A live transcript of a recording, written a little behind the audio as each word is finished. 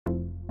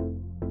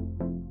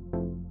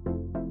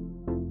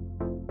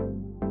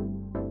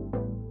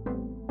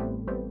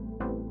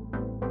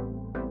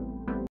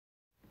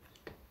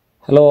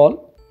Hello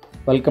all,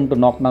 welcome to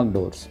Knock Knock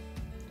Doors.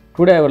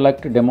 Today I would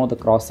like to demo the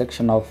cross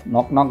section of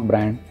Knock Knock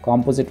brand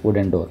composite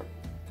wooden door.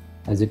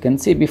 As you can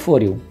see before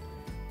you,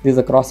 this is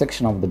a cross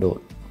section of the door.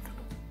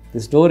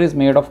 This door is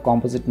made of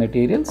composite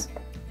materials,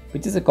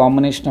 which is a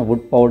combination of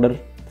wood powder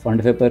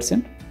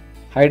 25%,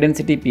 high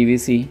density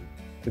PVC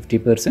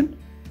 50%,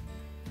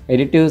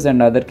 additives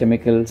and other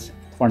chemicals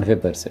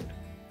 25%.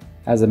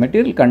 As the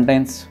material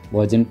contains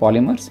virgin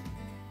polymers,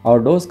 our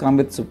doors come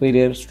with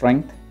superior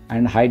strength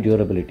and high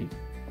durability.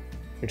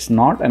 It's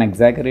not an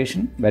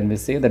exaggeration when we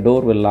say the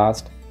door will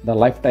last the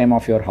lifetime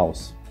of your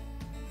house.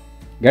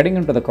 Getting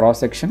into the cross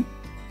section,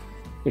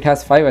 it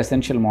has 5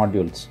 essential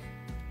modules: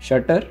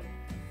 shutter,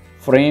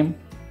 frame,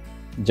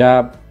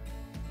 jab,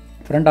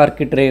 front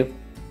architrave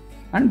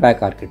and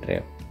back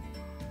architrave.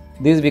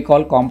 These we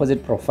call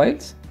composite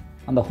profiles,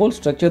 and the whole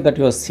structure that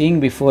you are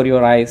seeing before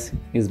your eyes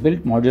is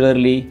built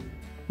modularly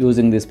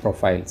using these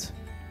profiles.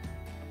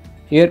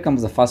 Here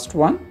comes the first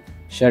one,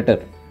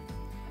 shutter.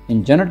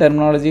 In general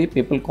terminology,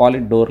 people call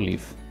it door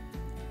leaf.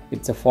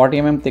 It's a 40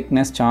 mm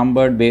thickness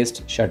chambered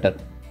based shutter.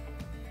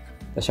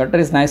 The shutter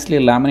is nicely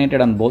laminated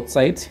on both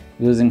sides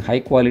using high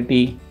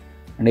quality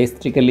and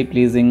aesthetically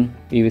pleasing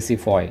PVC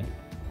foil.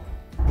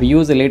 We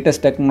use the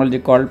latest technology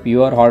called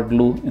pure hot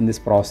glue in this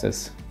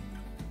process.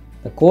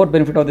 The core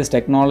benefit of this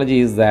technology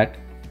is that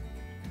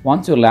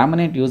once you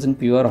laminate using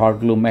pure hot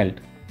glue melt,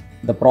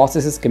 the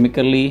process is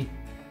chemically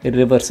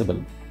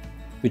irreversible,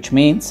 which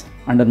means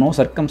under no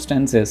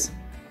circumstances,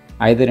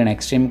 either in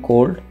extreme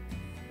cold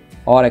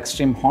or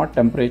extreme hot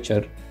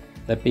temperature,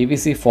 the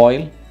PVC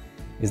foil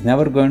is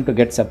never going to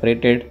get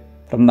separated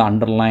from the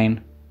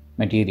underlying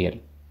material.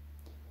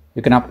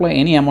 You can apply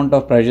any amount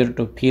of pressure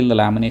to peel the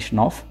lamination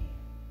off,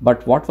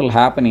 but what will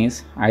happen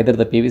is either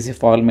the PVC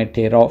foil may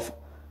tear off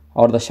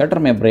or the shutter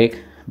may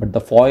break, but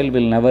the foil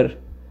will never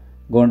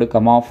going to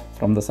come off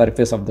from the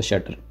surface of the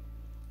shutter.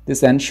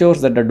 This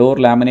ensures that the door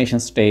lamination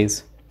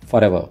stays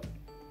forever.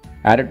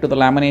 Added to the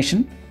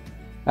lamination,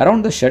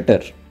 around the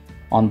shutter,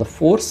 on the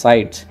 4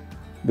 sides,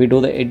 we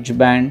do the edge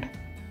band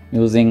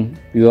using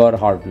pure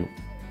hot glue.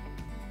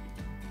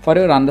 For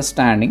your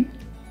understanding,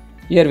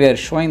 here we are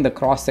showing the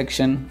cross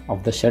section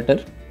of the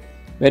shutter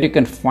where you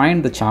can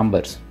find the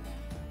chambers.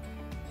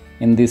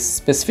 In this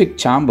specific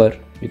chamber,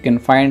 you can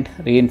find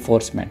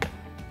reinforcement.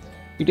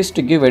 It is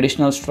to give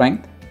additional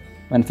strength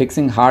when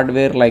fixing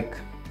hardware like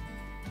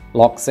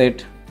lock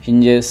set,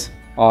 hinges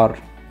or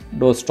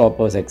door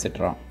stoppers,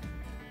 etc.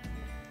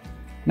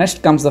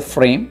 Next comes the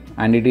frame,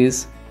 and it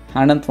is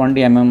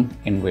 120 mm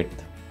in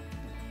width.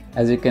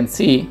 As you can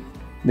see,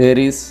 there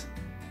is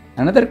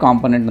another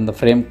component in the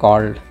frame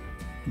called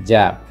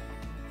jab.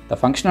 The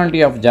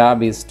functionality of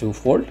jab is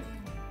twofold.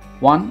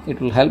 One,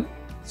 it will help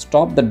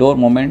stop the door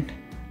movement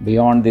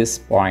beyond this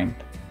point.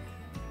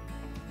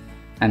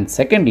 And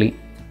secondly,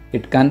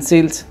 it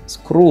conceals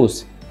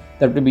screws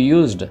that will be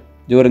used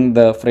during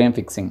the frame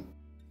fixing.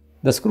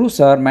 The screws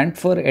are meant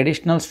for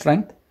additional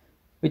strength,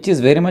 which is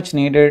very much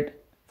needed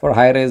for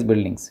high-rise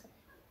buildings.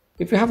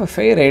 If you have a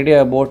fair idea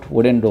about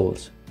wooden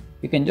doors,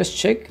 you can just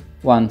check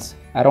once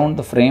around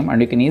the frame and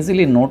you can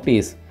easily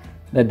notice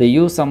that they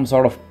use some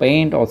sort of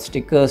paint or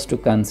stickers to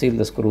conceal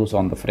the screws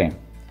on the frame.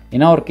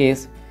 In our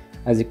case,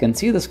 as you can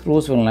see, the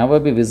screws will never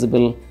be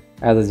visible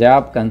as the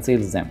jab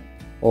conceals them.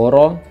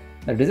 Overall,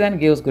 the design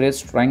gives great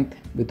strength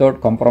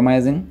without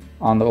compromising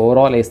on the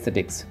overall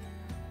aesthetics.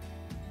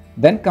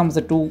 Then comes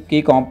the 2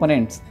 key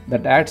components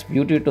that adds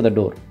beauty to the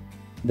door.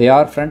 They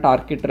are front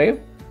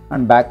architrave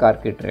and back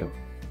architrave.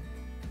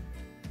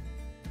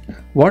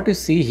 What you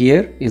see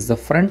here is the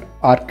front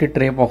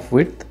architrave of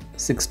width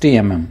 60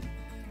 mm.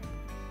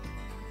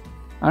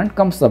 And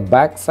comes the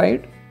back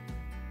side.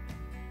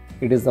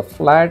 It is a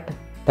flat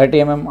 30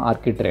 mm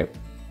architrave.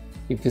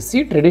 If you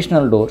see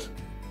traditional doors,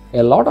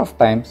 a lot of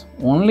times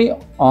only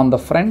on the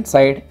front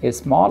side a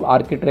small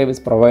architrave is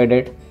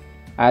provided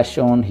as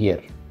shown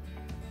here.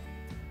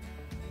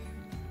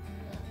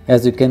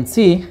 As you can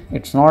see,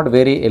 it's not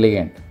very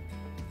elegant.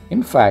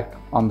 In fact,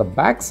 on the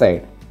back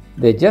side,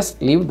 they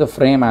just leave the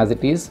frame as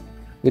it is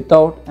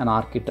without an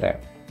architrave.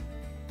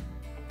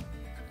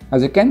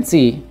 As you can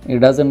see, it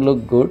doesn't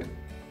look good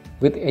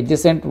with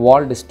adjacent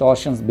wall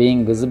distortions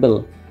being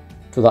visible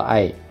to the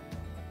eye.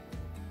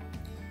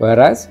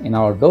 Whereas in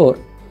our door,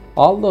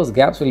 all those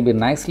gaps will be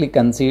nicely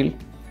concealed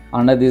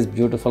under these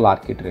beautiful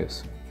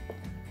architraves.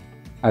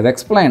 As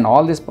explained,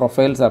 all these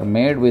profiles are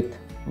made with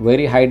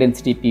very high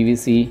density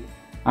PVC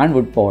and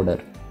wood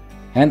powder.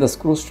 Hence the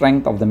screw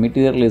strength of the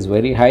material is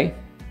very high,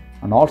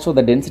 and also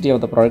the density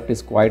of the product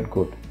is quite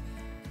good.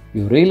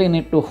 You really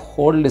need to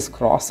hold this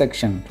cross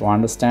section to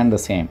understand the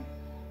same.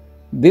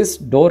 This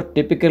door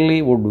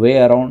typically would weigh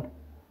around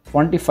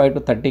 25 to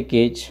 30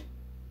 kg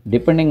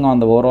depending on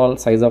the overall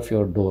size of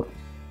your door.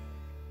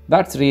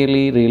 That's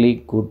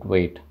really good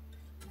weight.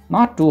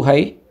 Not too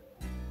high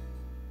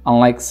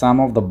unlike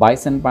some of the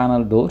bison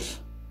panel doors,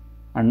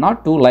 and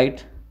not too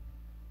light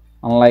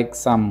unlike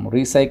some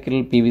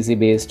recycled PVC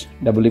based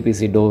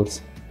WPC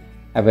doors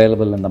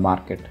available in the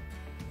market.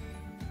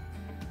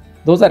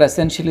 Those are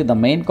essentially the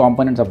main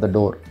components of the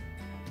door.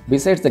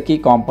 Besides the key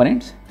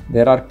components,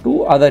 there are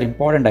two other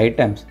important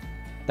items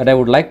that I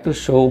would like to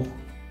show.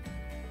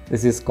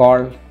 This is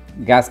called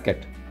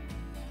gasket.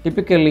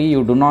 Typically,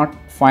 you do not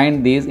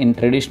find these in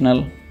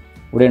traditional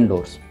wooden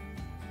doors.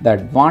 The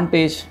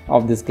advantage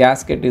of this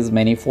gasket is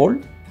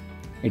manifold.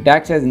 It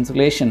acts as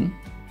insulation,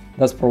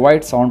 thus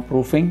provides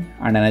soundproofing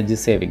and energy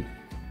saving.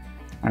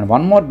 And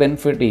one more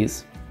benefit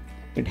is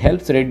it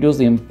helps reduce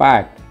the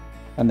impact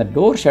when the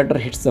door shutter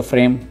hits the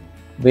frame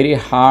very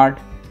hard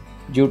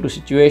due to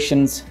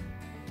situations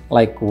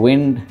like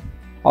wind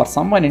or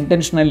someone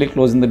intentionally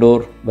closing the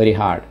door very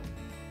hard.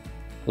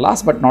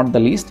 Last but not the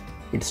least,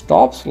 it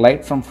stops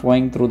light from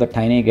flowing through the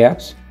tiny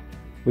gaps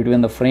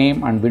between the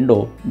frame and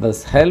window,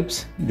 thus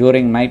helps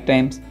during night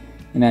times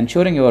in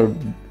ensuring your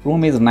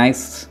room is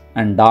nice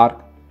and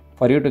dark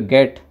for you to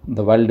get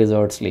the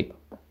well-deserved sleep.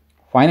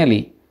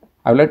 Finally,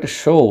 I would like to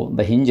show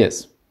the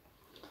hinges.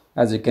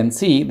 As you can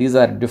see, these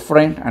are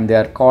different and they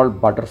are called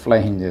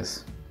butterfly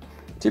hinges.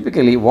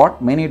 Typically,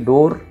 what many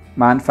door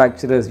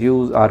manufacturers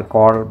use are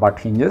called butt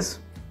hinges.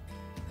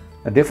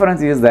 The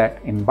difference is that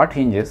in butt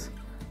hinges,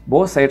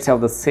 both sides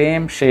have the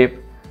same shape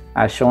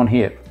as shown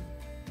here.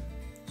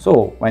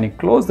 So, when you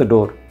close the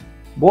door,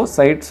 both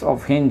sides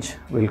of hinge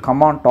will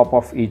come on top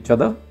of each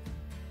other.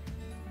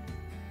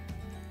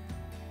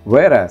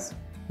 Whereas,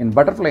 in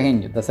butterfly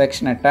hinge, the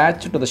section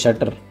attached to the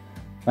shutter,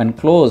 when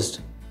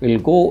closed, will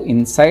go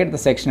inside the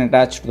section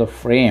attached to the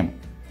frame,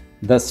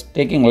 thus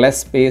taking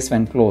less space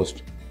when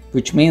closed,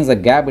 which means the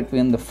gap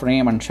between the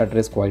frame and shutter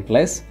is quite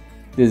less.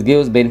 This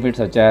gives benefits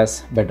such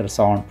as better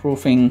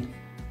soundproofing,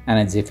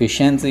 energy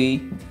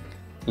efficiency,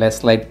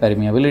 less light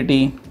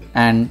permeability,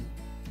 and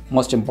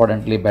most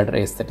importantly, better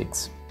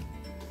aesthetics.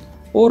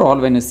 Overall,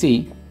 when you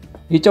see,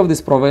 each of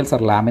these profiles are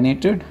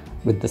laminated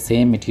with the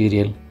same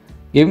material,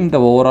 giving the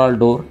overall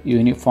door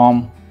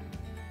uniform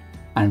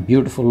and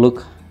beautiful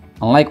look,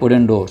 unlike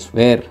wooden doors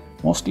where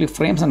mostly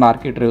frames and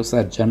architraves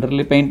are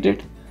generally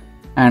painted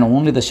and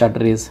only the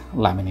shutter is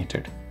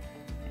laminated.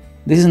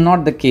 This is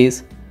not the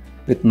case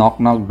with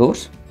knock-knock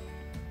doors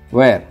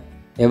where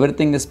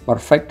everything is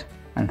perfect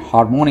and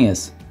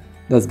harmonious,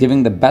 thus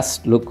giving the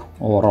best look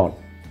overall.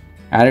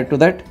 Added to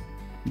that,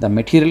 the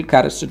material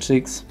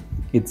characteristics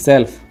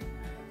itself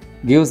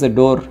gives the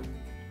door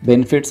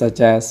benefits such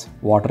as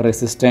water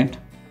resistant,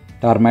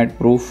 termite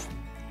proof,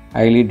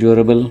 highly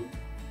durable,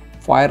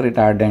 fire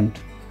retardant,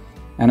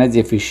 energy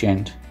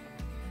efficient,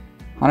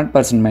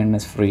 100%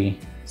 maintenance free,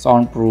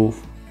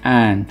 soundproof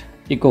and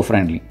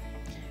eco-friendly.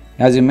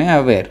 As you may be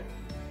aware,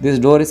 this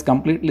door is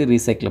completely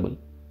recyclable.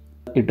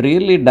 It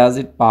really does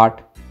its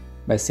part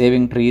by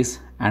saving trees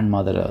and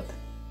Mother Earth.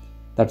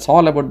 That's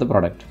all about the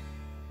product.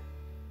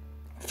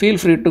 Feel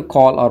free to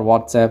call or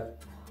WhatsApp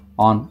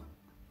on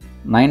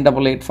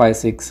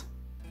 98856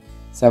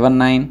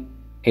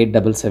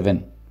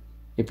 79877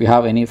 if you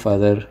have any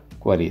further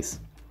queries.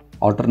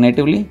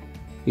 Alternatively,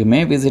 you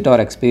may visit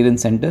our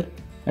experience center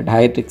at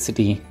High Tech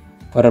City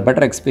for a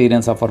better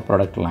experience of our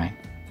product line.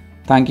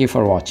 Thank you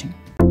for watching.